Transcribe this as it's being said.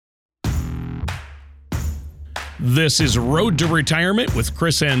This is Road to Retirement with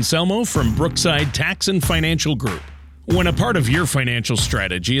Chris Anselmo from Brookside Tax and Financial Group. When a part of your financial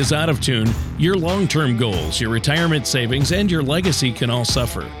strategy is out of tune, your long-term goals, your retirement savings, and your legacy can all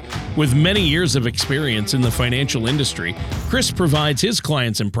suffer. With many years of experience in the financial industry, Chris provides his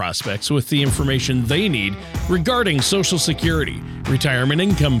clients and prospects with the information they need regarding Social Security, retirement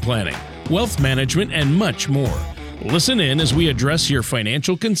income planning, wealth management, and much more. Listen in as we address your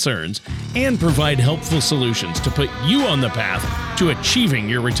financial concerns and provide helpful solutions to put you on the path to achieving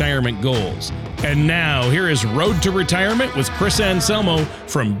your retirement goals. And now, here is Road to Retirement with Chris Anselmo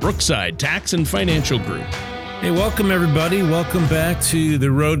from Brookside Tax and Financial Group. Hey, welcome everybody. Welcome back to the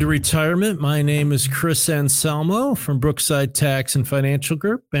Road to Retirement. My name is Chris Anselmo from Brookside Tax and Financial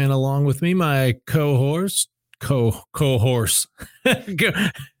Group, and along with me, my co-horse.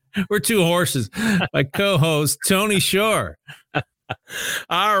 We're two horses. My co-host, Tony Shore.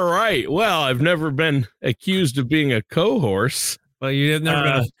 All right. Well, I've never been accused of being a co-horse. Well, you've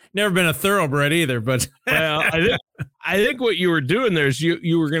never been a thoroughbred either, but well, I think what you were doing there is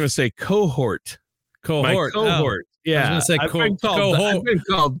you were going to say cohort. Cohort. My cohort. Yeah. I was going to say I've been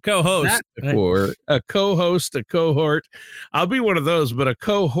called co-host that before. A co-host, a cohort. I'll be one of those, but a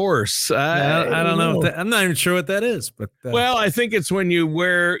co-horse. I don't know. I'm not even sure what that is. But well, I think it's when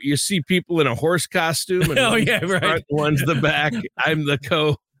you see people in a horse costume. And right. One's the back. I'm the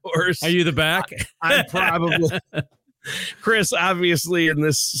co-horse. Are you the back? I'm probably. Chris, obviously, in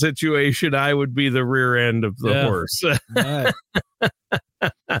this situation, I would be the rear end of the horse. Right.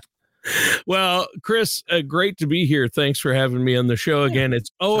 Well, Chris, great to be here. Thanks for having me on the show again.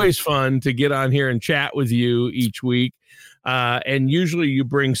 It's always fun to get on here and chat with you each week. And usually you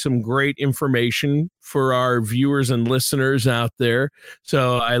bring some great information for our viewers and listeners out there.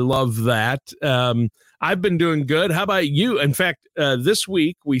 So I love that. I've been doing good. How about you? In fact, this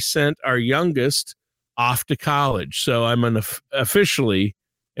week we sent our youngest off to college. So I'm officially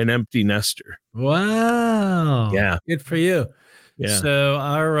an empty nester. Wow. Yeah. Good for you. Yeah.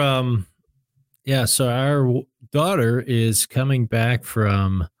 So our daughter is coming back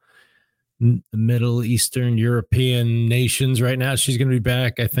from the Middle Eastern European nations right now. She's going to be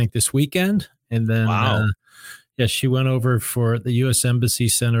back, I think, this weekend. And then, she went over for the U.S. Embassy,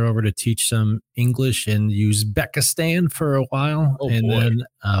 sent her over to teach some English in Uzbekistan for a while. Then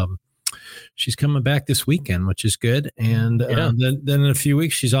she's coming back this weekend, which is good. And then in a few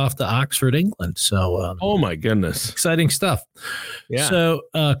weeks, she's off to Oxford, England. So, oh my goodness, exciting stuff. Yeah. So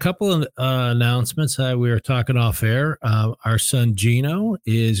a couple of announcements. We were talking off air. Our son Gino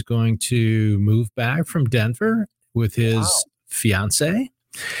is going to move back from Denver with his fiance,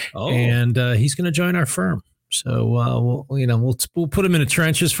 and he's going to join our firm. So we'll put him in the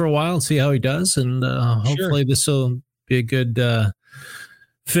trenches for a while and see how he does, and hopefully this will be a good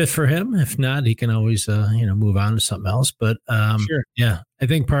fit for him. If not, he can always move on to something else. But I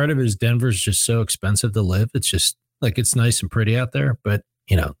think part of it is Denver's just so expensive to live. It's just like it's nice and pretty out there, but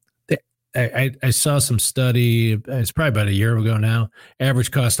I saw some study. It's probably about a year ago now.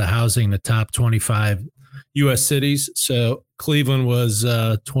 Average cost of housing in the top 25 U.S. cities. So Cleveland was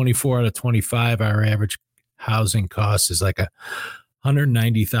 24 out of 25. Our average housing cost is like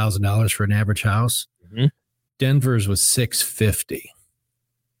 $190,000 for an average house. Mm-hmm. Denver's was $650.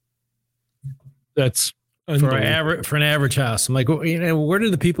 That's for an average house. I'm like, where do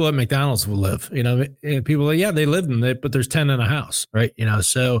the people at McDonald's will live? People are, they live in it, but there's 10 in a house, right?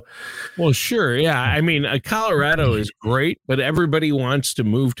 So. Well, sure. Yeah. I mean, Colorado is great, but everybody wants to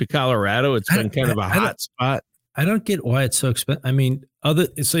move to Colorado. It's been kind of a hot spot. I don't get why it's so expensive. I mean,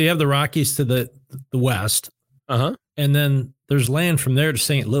 so you have the Rockies to the west. Uh-huh. And then there's land from there to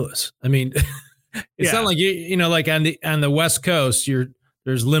St. Louis. I mean, it's not like, like on the West Coast,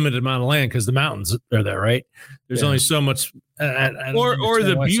 there's limited amount of land because the mountains are there, right? There's only so much. Or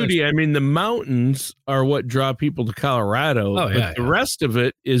the beauty. I mean, the mountains are what draw people to Colorado. But the rest of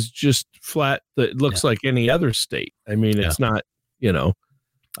it is just flat. That looks like any other state. I mean, it's not, the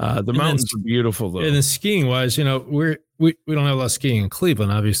mountains are beautiful though. And then skiing wise, we don't have a lot of skiing in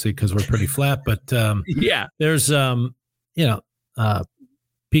Cleveland, obviously, because we're pretty flat. But there's,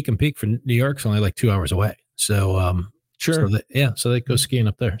 Peak and Peak for New York's only like 2 hours away. So, sure. So they go skiing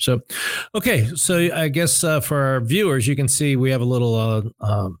up there. So, okay. So I guess for our viewers, you can see we have a little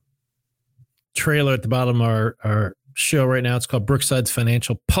trailer at the bottom of our show right now. It's called Brookside's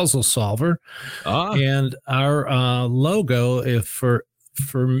Financial Puzzle Solver. And our logo, if for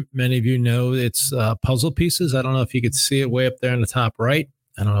many of you know, it's puzzle pieces. I don't know if you could see it way up there in the top right.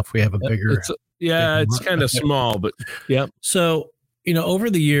 I don't know if we have a bigger. It's kind of small, but yeah. So over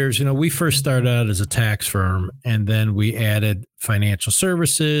the years, we first started out as a tax firm, and then we added financial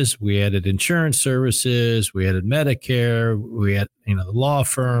services, we added insurance services, we added Medicare, we had, the law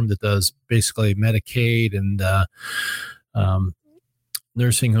firm that does basically Medicaid and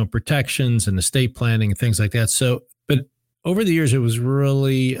nursing home protections and estate planning and things like that. So, but over the years, it was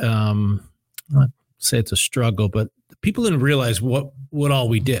really, I'd say it's a struggle, but people didn't realize what all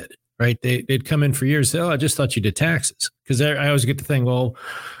we did. Right. They'd come in for years. Say, I just thought you did taxes. Because I always get to think, well,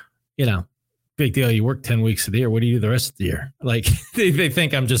 big deal. You work 10 weeks of the year. What do you do the rest of the year? Like they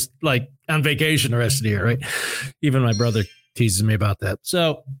think I'm just like on vacation the rest of the year. Right. Even my brother teases me about that.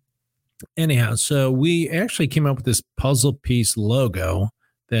 So anyhow, we actually came up with this puzzle piece logo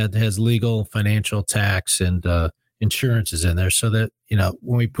that has legal, financial, tax, and insurance is in there, so that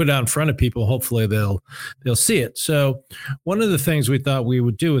when we put it out in front of people, hopefully they'll see it. So one of the things we thought we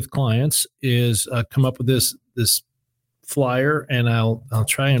would do with clients is come up with this flyer, and I'll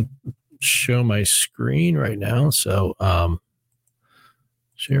try and show my screen right now. So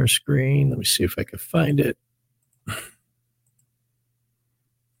share screen. Let me see if I can find it.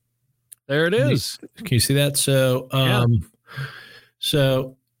 There it is. Can you see that? So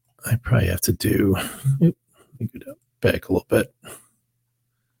so I probably have to do. Go back a little bit.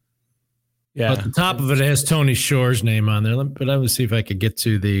 Yeah. At the top of it has Tony Shore's name on there, but I would see if I could get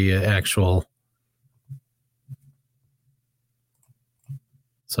to the actual.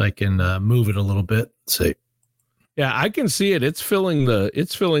 So I can move it a little bit. See. Yeah, I can see it. It's filling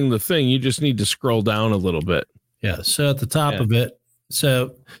the thing. You just need to scroll down a little bit. Yeah. So at the top of it.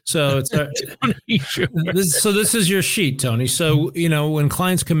 So it's this is your sheet, Tony. So when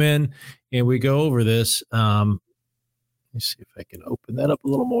clients come in and we go over this, let me see if I can open that up a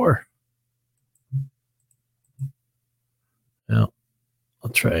little more. Now I'll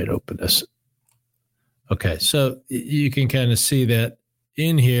try to open this. Okay, so you can kind of see that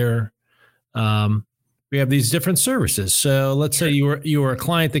in here. We have these different services. So let's say you were a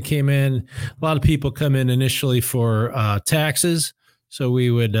client that came in. A lot of people come in initially for taxes. So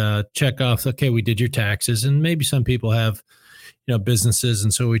we would check off, okay, we did your taxes, and maybe some people have, businesses,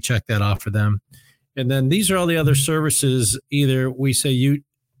 and so we check that off for them. And then these are all the other services. Either we say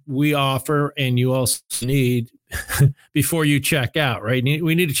we offer, and you also need before you check out, right?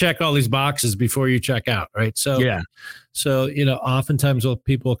 We need to check all these boxes before you check out, right? So yeah. So oftentimes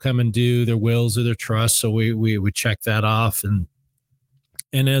people come and do their wills or their trusts, so we would check that off, and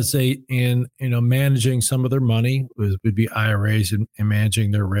as managing some of their money would be IRAs and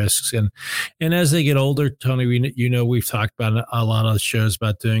managing their risks. And as they get older, Tony, we've talked about a lot of shows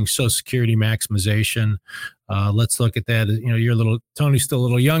about doing Social Security maximization. Let's look at that. Tony's still a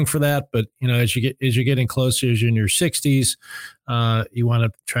little young for that, but as you're getting closer, as you're in your 60s, you want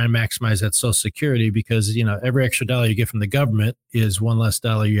to try and maximize that Social Security, because every extra dollar you get from the government is one less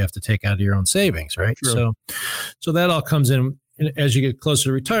dollar you have to take out of your own savings, right? True. So that all comes in. As you get closer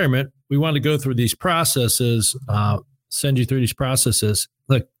to retirement, we want to go through these processes, send you through these processes.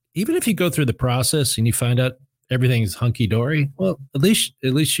 Look, even if you go through the process and you find out everything's hunky-dory, well, at least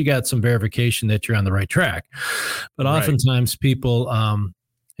you got some verification that you're on the right track. But oftentimes people, and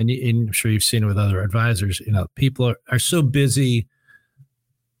I'm sure you've seen it with other advisors, people are so busy,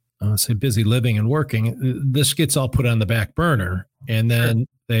 busy living and working, this gets all put on the back burner. And then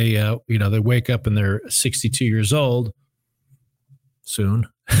they wake up and they're 62 years old, soon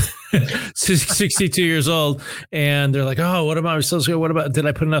 62 years old, and they're like, oh, what about did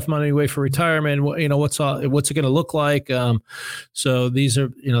I put enough money away for retirement? What's it going to look like? So these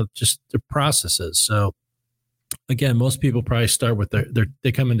are just the processes. So again, most people probably start with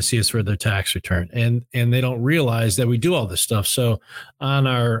they come in to see us for their tax return, and they don't realize that we do all this stuff. So on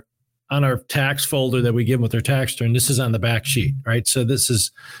our tax folder that we give them with their tax return, this is on the back sheet, right? So this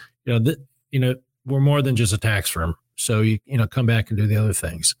is we're more than just a tax firm. So you come back and do the other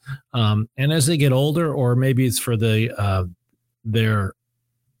things. And as they get older, or maybe it's for their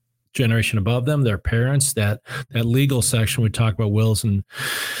generation above them, their parents, that legal section, we talk about wills and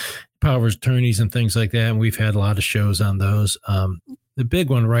power of attorneys and things like that. And we've had a lot of shows on those. The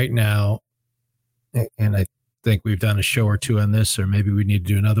big one right now, and I think we've done a show or two on this, or maybe we need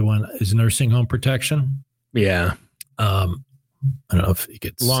to do another one, is nursing home protection. Yeah. I don't know if you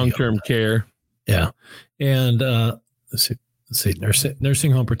could long-term care. Yeah. And let's see,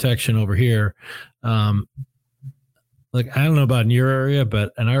 nursing home protection over here. Like, I don't know about in your area,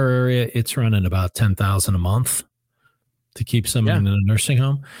 but in our area, it's running about $10,000 a month to keep someone in a nursing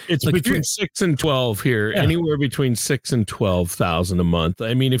home. It's like between 6 and 12 here, anywhere between 6 and 12,000 a month.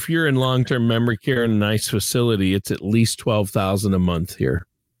 I mean, if you're in long-term memory care in a nice facility, it's at least 12,000 a month here.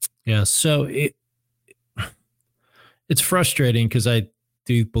 Yeah. So it's frustrating because I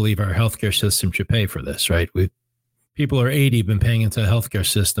do believe our healthcare system should pay for this, right? People are 80, been paying into the healthcare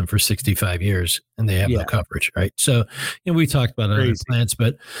system for 65 years, and they have no coverage, right? So, we talked about other plans,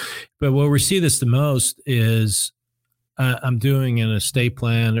 but where we see this the most is I'm doing an estate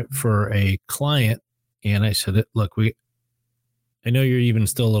plan for a client, and I said, look, I know you're even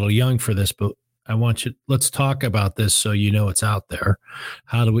still a little young for this, but I want you, let's talk about this so it's out there.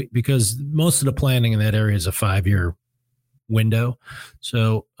 Because most of the planning in that area is a 5-year window.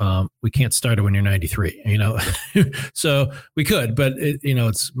 So we can't start it when you're 93, so we could, but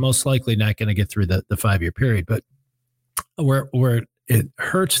it's most likely not going to get through the 5-year period. But where it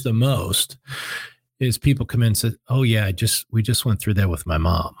hurts the most is people come in and say, oh yeah, we just went through that with my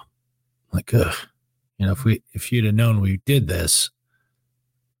mom. Like, ugh. If you'd have known we did this,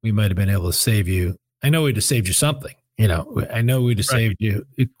 we might have been able to save you. I know we'd have saved you something. I know we'd have saved you.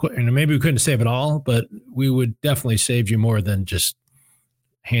 And maybe we couldn't save it all, but we would definitely save you more than just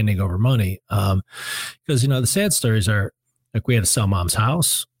handing over money. Because the sad stories are like we had to sell mom's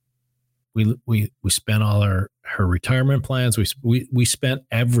house. We spent all her retirement plans. We spent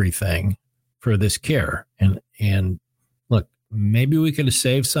everything for this care. And look, maybe we could have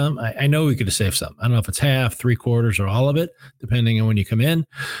saved some. I know we could have saved some. I don't know if it's half, 3/4, or all of it, depending on when you come in.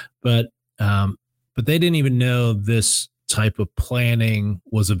 But they didn't even know this type of planning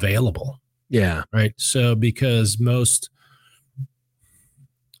was available. Yeah. Right. So because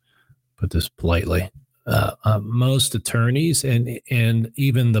put this politely, most attorneys and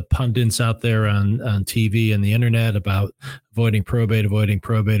even the pundits out there on TV and the internet about avoiding probate,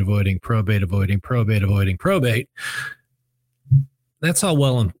 that's all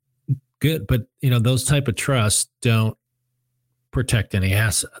well and good, but those type of trusts don't protect any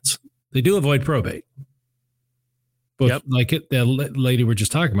assets. They do avoid probate, but like the lady we're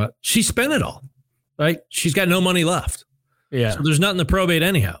just talking about, she spent it all, right? She's got no money left. Yeah. So there's nothing to probate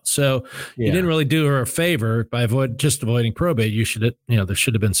anyhow. So you didn't really do her a favor by avoiding probate. You should have, there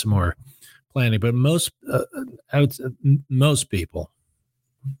should have been some more planning, but most people,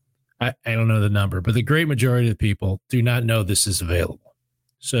 I don't know the number, but the great majority of the people do not know this is available.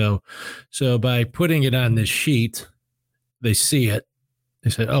 So by putting it on this sheet, they see it. They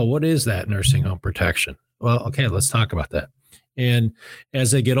say, oh, what is that nursing home protection? Well, okay, let's talk about that. And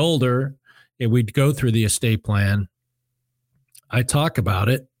as they get older, and we'd go through the estate plan, I talk about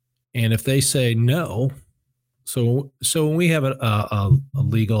it. And if they say no, so when we have a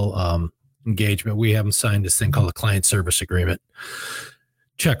legal engagement, we have them sign this thing called a client service agreement.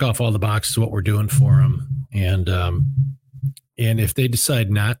 Check off all the boxes, what we're doing for them. And if they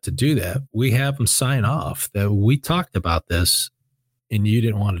decide not to do that, we have them sign off that we talked about this and you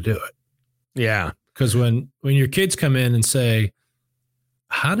didn't want to do it. Yeah. Because when your kids come in and say,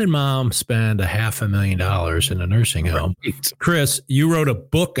 how did mom spend $500,000 in a nursing home? Right. Chris, you wrote a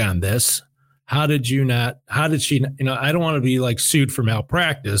book on this. How did she, I don't want to be like sued for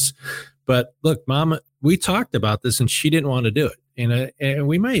malpractice, but look, mom, we talked about this and she didn't want to do it. And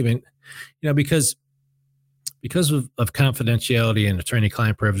we might even, because of confidentiality and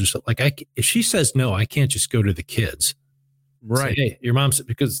attorney-client privilege, like if she says no, I can't just go to the kids. Right. Say, hey, your mom's,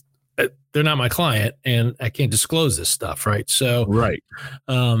 because they're not my client and I can't disclose this stuff. Right. So, right.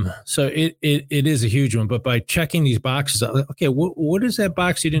 So it is a huge one, but by checking these boxes, okay, what is that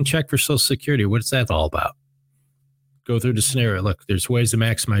box you didn't check for Social Security? What's that all about? Go through the scenario. Look, there's ways to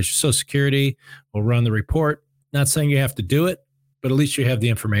maximize your Social Security. We'll run the report. Not saying you have to do it, but at least you have the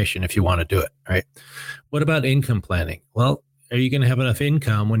information if you want to do it. Right. What about income planning? Well, are you going to have enough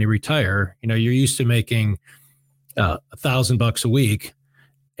income when you retire? You're used to making $1,000 a week.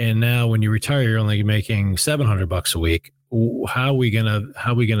 And now when you retire, you're only making $700 a week. How are we gonna,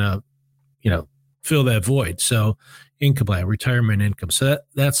 fill that void? So income plan, retirement income. So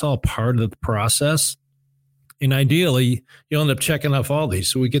that's all part of the process. And ideally, you'll end up checking off all these.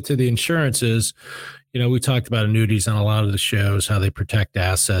 So we get to the insurances. We talked about annuities on a lot of the shows, how they protect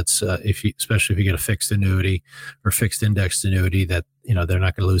assets. Especially if you get a fixed annuity or fixed indexed annuity, that they're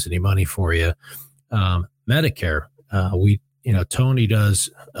not going to lose any money for you. Medicare, Tony does,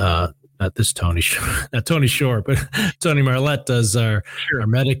 not Tony Shore, but Tony Marlette does our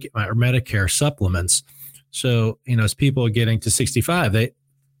Medicare supplements. So, as people are getting to 65,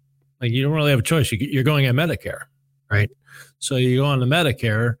 you don't really have a choice. You're going on Medicare, right? So you go on to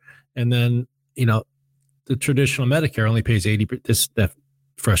Medicare and then, the traditional Medicare only pays 80%. That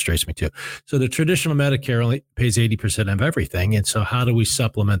frustrates me too. So the traditional Medicare only pays 80% of everything. And so how do we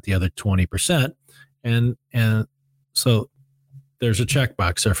supplement the other 20%? And so there's a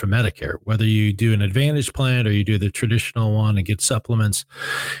checkbox there for Medicare, whether you do an Advantage plan or you do the traditional one and get supplements.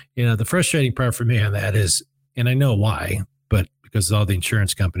 The frustrating part for me on that is and I know why, but because all the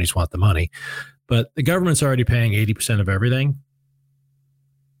insurance companies want the money, but the government's already paying 80% of everything.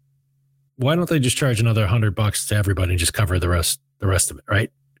 Why don't they just charge another $100 to everybody and just cover the rest of it,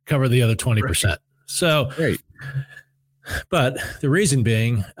 right? Cover the other 20%. Right. So, right. But the reason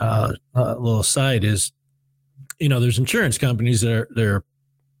being, a little aside is, there's insurance companies that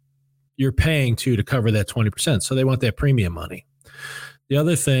you're paying to cover that 20%. So they want that premium money. The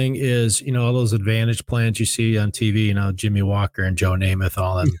other thing is, all those Advantage plans you see on TV, Jimmy Walker and Joe Namath,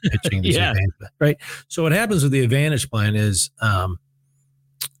 all them pitching these Advantage, right? So what happens with the Advantage plan is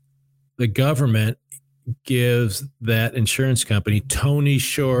the government gives that insurance company Tony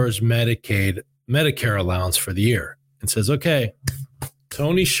Shore's Medicare allowance for the year and says, okay,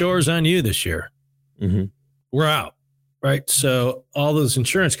 Tony Shore's on you this year. Mm-hmm. We're out. Right. So all those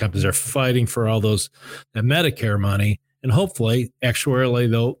insurance companies are fighting for all that Medicare money, and hopefully actuarially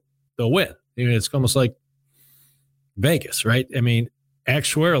they'll win. It's almost like Vegas, right? I mean,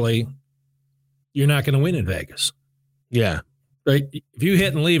 actuarially, you're not going to win in Vegas. Yeah. Right. If you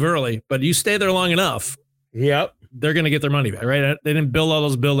hit and leave early, but you stay there long enough. Yep. They're going to get their money back, right? They didn't build all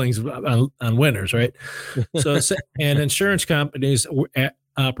those buildings on winners, right? So, and insurance companies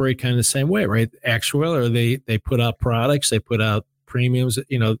operate kind of the same way, right? Actually, they put out products, they put out premiums.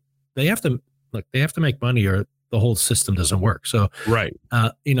 They have to make money, or the whole system doesn't work. So, right.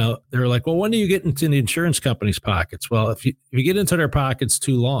 They're like, well, when do you get into the insurance company's pockets? Well, if you get into their pockets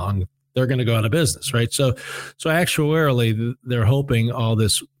too long, they're going to go out of business, right? So actuarially, they're hoping all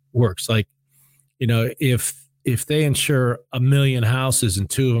this works. Like, if they insure 1 million houses and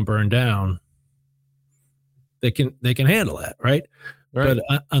 2 of them burn down, they can handle that, right? Right.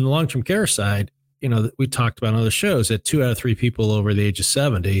 But on the long-term care side, we talked about on other shows that 2 out of 3 people over the age of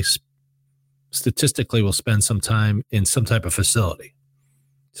 70 statistically will spend some time in some type of facility.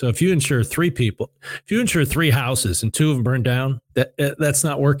 So if you insure 3 people, if you insure 3 houses and 2 of them burn down, that's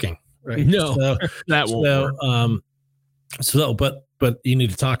not working, right? No, so, that won't work. But you need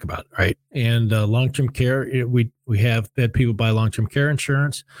to talk about it, right? And long-term care, we have had people buy long-term care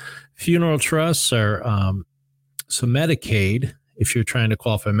insurance. Funeral trusts are so Medicaid. If you're trying to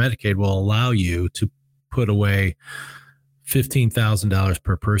qualify Medicaid, will allow you to put away $15,000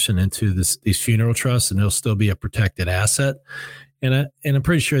 per person into these funeral trusts, and it'll still be a protected asset. And I'm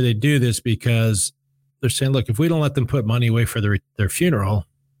pretty sure they do this because they're saying, look, if we don't let them put money away for their funeral,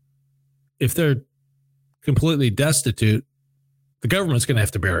 if they're completely destitute, the government's going to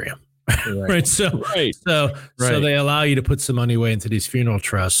have to bury them. Right. So they allow you to put some money away into these funeral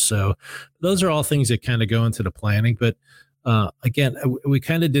trusts. So those are all things that kind of go into the planning. But again, we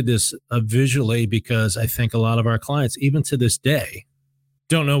kind of did this visually because I think a lot of our clients, even to this day,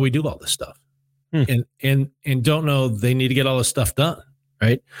 don't know we do all this stuff and don't know they need to get all this stuff done.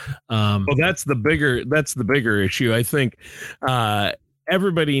 Right. Well, that's the bigger issue. I think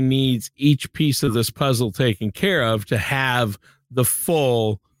everybody needs each piece of this puzzle taken care of to have the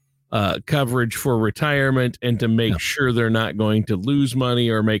full coverage for retirement and to make sure they're not going to lose money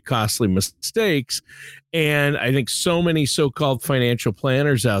or make costly mistakes. And I think so many so-called financial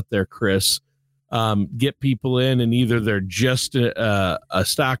planners out there, Chris, get people in, and either they're just a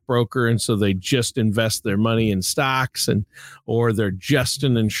stockbroker, and so they just invest their money in stocks, or they're just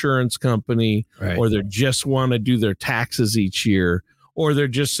an insurance company, right, or they just want to do their taxes each year, or they're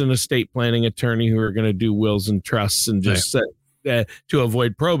just an estate planning attorney who are going to do wills and trusts and just to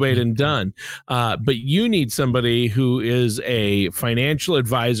avoid probate and done. But you need somebody who is a financial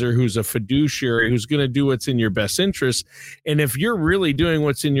advisor, who's a fiduciary, who's going to do what's in your best interest. And if you're really doing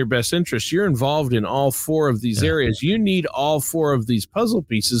what's in your best interest, you're involved in all 4 of these areas. You need all 4 of these puzzle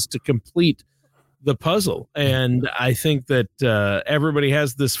pieces to complete the puzzle. And I think that everybody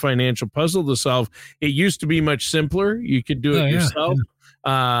has this financial puzzle to solve. It used to be much simpler. You could do it yourself.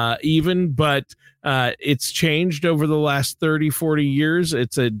 But it's changed over the last 30, 40 years.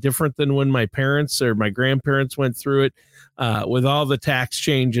 It's different than when my parents or my grandparents went through it, with all the tax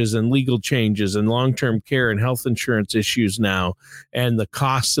changes and legal changes and long-term care and health insurance issues now, and the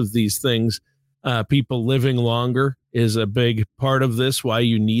costs of these things. People living longer is a big part of this, why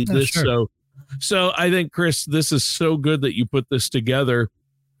you need this. Sure. So I think, Chris, this is so good that you put this together,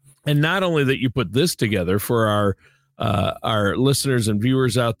 and not only that you put this together for our listeners and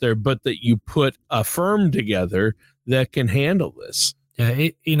viewers out there, but that you put a firm together that can handle this. Yeah,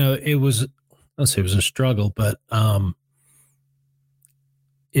 it was a struggle, but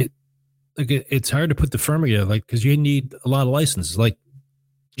it's hard to put the firm together, like, because you need a lot of licenses. Like,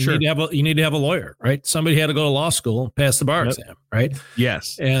 you need to have a lawyer, right? Somebody had to go to law school and pass the bar exam, right?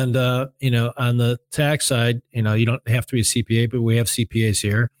 Yes. And on the tax side, you don't have to be a CPA, but we have CPAs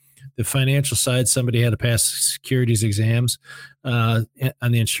here. the financial side, somebody had to pass securities exams. On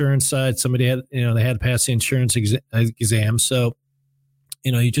the insurance side, somebody had, they had to pass the insurance exam. So,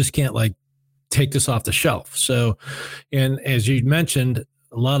 you just can't like take this off the shelf. So, and as you mentioned,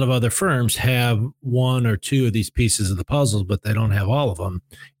 a lot of other firms have one or two of these pieces of the puzzle, but they don't have all of them.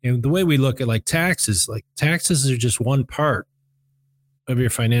 And the way we look at like taxes are just one part of your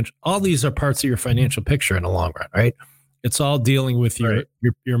financial. All these are parts of your financial picture in the long run, right? It's all dealing with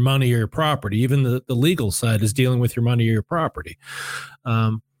your money or your property. Even the legal side is dealing with your money or your property.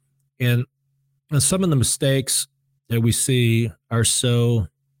 And some of the mistakes that we see are so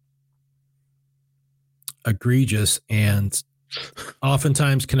egregious and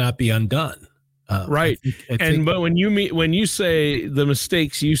oftentimes cannot be undone. Right. But when you say the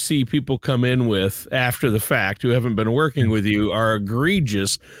mistakes you see people come in with after the fact who haven't been working with you are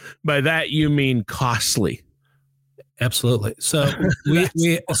egregious, by that you mean costly. Absolutely. So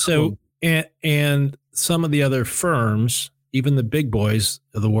and some of the other firms, even the big boys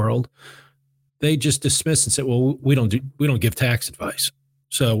of the world, they just dismiss and say, well, we don't give tax advice.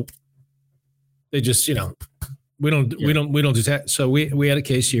 So they just, we don't do tax. So we had a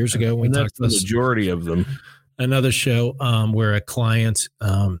case years ago when we talked to the majority of them. Another show where a client,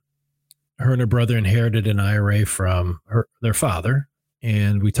 her and her brother inherited an IRA from their father.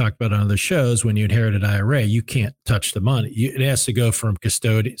 And we talked about on other shows, when you inherit an IRA, you can't touch the money. It has to go from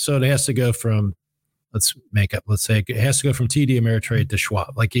custodian. So it has to go from, let's say it has to go from TD Ameritrade to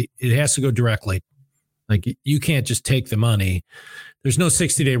Schwab. Like it has to go directly. Like you can't just take the money. There's no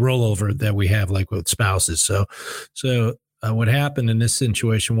 60-day rollover that we have like with spouses. So what happened in this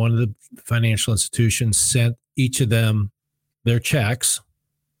situation, one of the financial institutions sent each of them their checks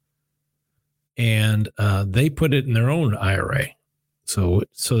and they put it in their own IRA. So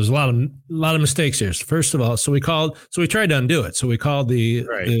there's a lot of mistakes here. So first of all, we tried to undo it. So we called the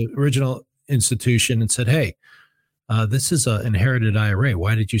original institution and said, hey, this is an inherited IRA.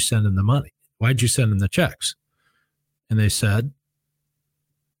 Why did you send them the money? Why did you send them the checks? And they said,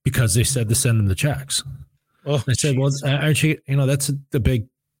 because they said to send them the checks. Oh, I said, well, aren't you, that's the big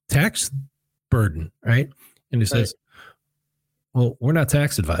tax burden, right? And he says, well, we're not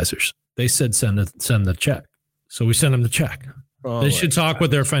tax advisors. They said send the check. So we sent them the check. Oh, they should talk with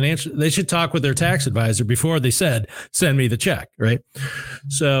their tax advisor before they said, send me the check. Right.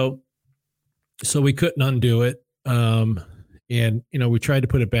 So we couldn't undo it. And, we tried to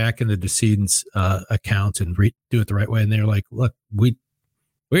put it back in the decedent's account and do it the right way. And they were like, look, we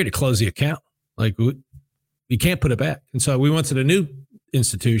had to close the account. Like we can't put it back. And so we went to the new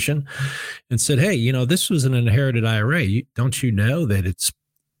institution and said, hey, this was an inherited IRA. Don't you know that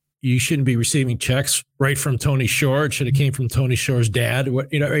you shouldn't be receiving checks right from Tony Shore. It should have came from Tony Shore's dad,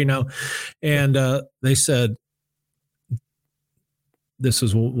 and they said, this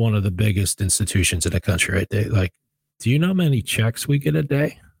is one of the biggest institutions in the country, right? They like, do you know how many checks we get a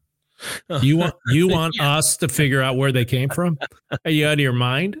day? You want us to figure out where they came from? Are you out of your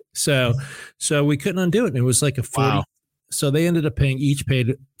mind? So we couldn't undo it. And it was like a 40. Wow. So they ended up paid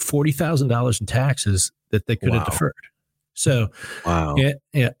 $40,000 in taxes that they could have deferred. So, wow.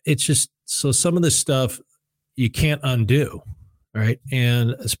 Yeah, it's just, so some of this stuff you can't undo. Right.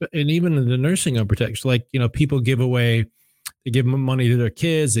 And even in the nursing home protection, like, people give money to their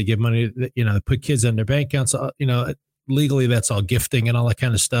kids. They give money, they put kids on their bank accounts, legally that's all gifting and all that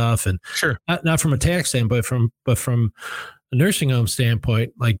kind of stuff. And sure, not from a tax standpoint, but from a nursing home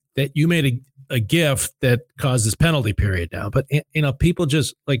standpoint, like that you made a gift that causes penalty period now. But people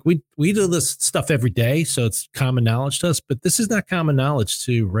just like we do this stuff every day, so it's common knowledge to us. But this is not common knowledge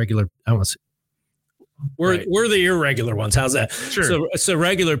to regular. I want to say we're the irregular ones. How's that? Sure. So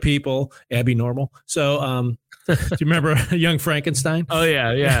regular people, Abby Normal. So do you remember Young Frankenstein? Oh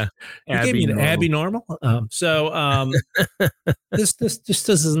yeah. Abby Normal. This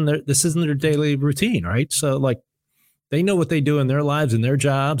isn't their daily routine, right? So like, they know what they do in their lives and their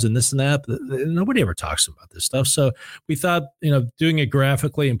jobs and this and that. Nobody ever talks about this stuff. So we thought, doing it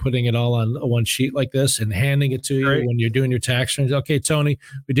graphically and putting it all on one sheet like this and handing it to you when you're doing your tax returns. Okay, Tony,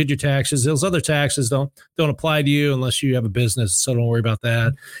 we did your taxes. Those other taxes don't apply to you unless you have a business. So don't worry about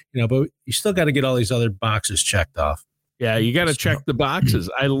that. But you still got to get all these other boxes checked off. Yeah, you got to check the boxes.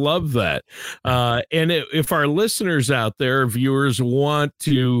 I love that. And if our listeners out there, viewers, want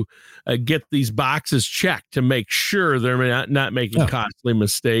to get these boxes checked to make sure they're not making costly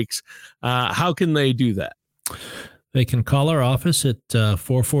mistakes, how can they do that? They can call our office at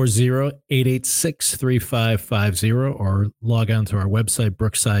 440-886-3550 or log on to our website,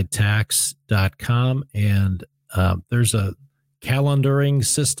 brooksidetax.com. And there's a calendaring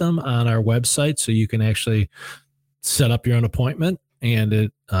system on our website, so you can actually set up your own appointment and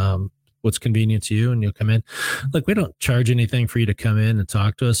it what's convenient to you, and you'll come in. Look, we don't charge anything for you to come in and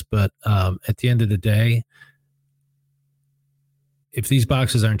talk to us, but at the end of the day, if these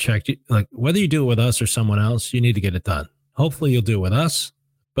boxes aren't checked, like whether you do it with us or someone else, you need to get it done. Hopefully you'll do it with us,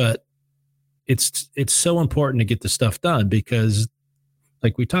 but it's so important to get the stuff done because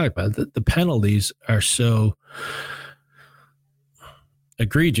like we talked about, the penalties are so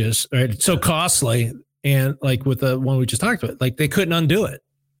egregious, right? It's so costly. And like with the one we just talked about, like they couldn't undo it.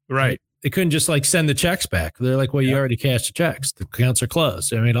 Right. They couldn't just like send the checks back. They're like, well, you already cashed the checks. The accounts are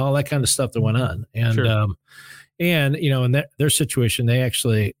closed. I mean, all that kind of stuff that went on. And, and you know, in their situation, they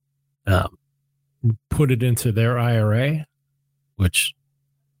actually put it into their IRA, which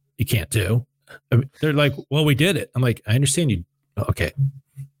you can't do. I mean, they're like, well, we did it. I'm like, I understand you. Okay.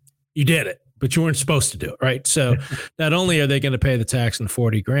 You did it, but you weren't supposed to do it. Right. So not only are they going to pay the tax and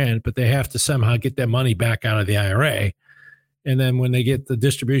 $40,000, but they have to somehow get that money back out of the IRA. And then when they get the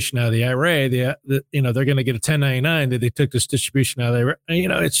distribution out of the IRA, they're going to get a 1099 that they took this distribution out of the IRA. You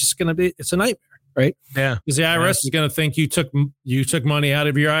know, it's just going to be, it's a nightmare, right? Yeah. Because the IRS is going to think you took money out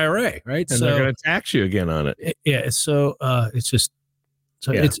of your IRA, right? And they're going to tax you again on it. Yeah. So it's just,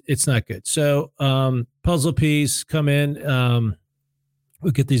 it's not good. So puzzle piece, come in,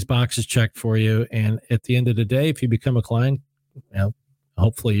 we'll get these boxes checked for you. And at the end of the day, if you become a client, you know,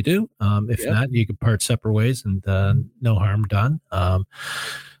 hopefully you do. If not, you can part separate ways and no harm done.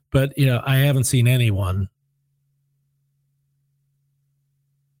 But, you know, I haven't seen anyone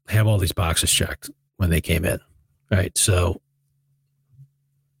have all these boxes checked when they came in. Right. So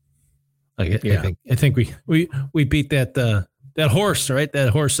I think we beat that horse, right? That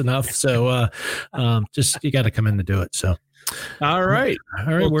horse enough. So just, you got to come in to do it. So. All right.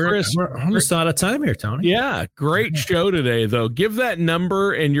 Well, we're almost out of time here, Tony. Yeah. Great show today, though. Give that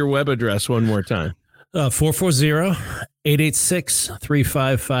number and your web address one more time.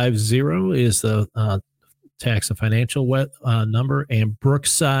 440-886-3550 is the tax and financial number, and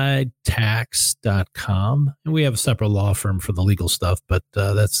brooksidetax.com. And we have a separate law firm for the legal stuff, but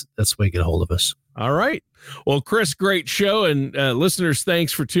that's the way you get a hold of us. All right. Well, Chris, great show. And listeners,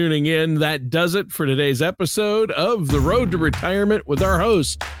 thanks for tuning in. That does it for today's episode of The Road to Retirement with our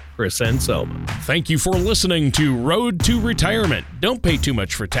host, Chris Anselmo. Thank you for listening to Road to Retirement. Don't pay too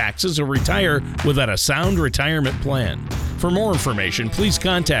much for taxes or retire without a sound retirement plan. For more information, please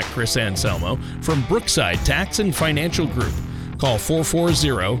contact Chris Anselmo from Brookside Tax and Financial Group. Call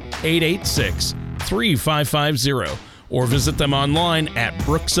 440-886-3550. or visit them online at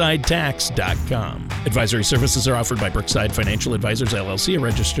brooksidetax.com. Advisory services are offered by Brookside Financial Advisors, LLC, a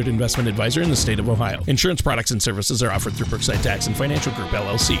registered investment advisor in the state of Ohio. Insurance products and services are offered through Brookside Tax and Financial Group,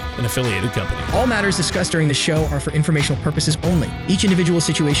 LLC, an affiliated company. All matters discussed during the show are for informational purposes only. Each individual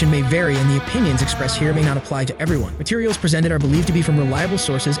situation may vary, and the opinions expressed here may not apply to everyone. Materials presented are believed to be from reliable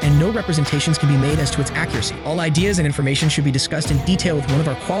sources, and no representations can be made as to its accuracy. All ideas and information should be discussed in detail with one of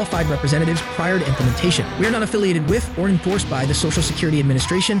our qualified representatives prior to implementation. We are not affiliated with or endorsed by the Social Security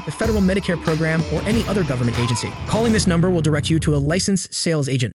Administration, the Federal Medicare Program, or any other government agency. Calling this number will direct you to a licensed sales agent.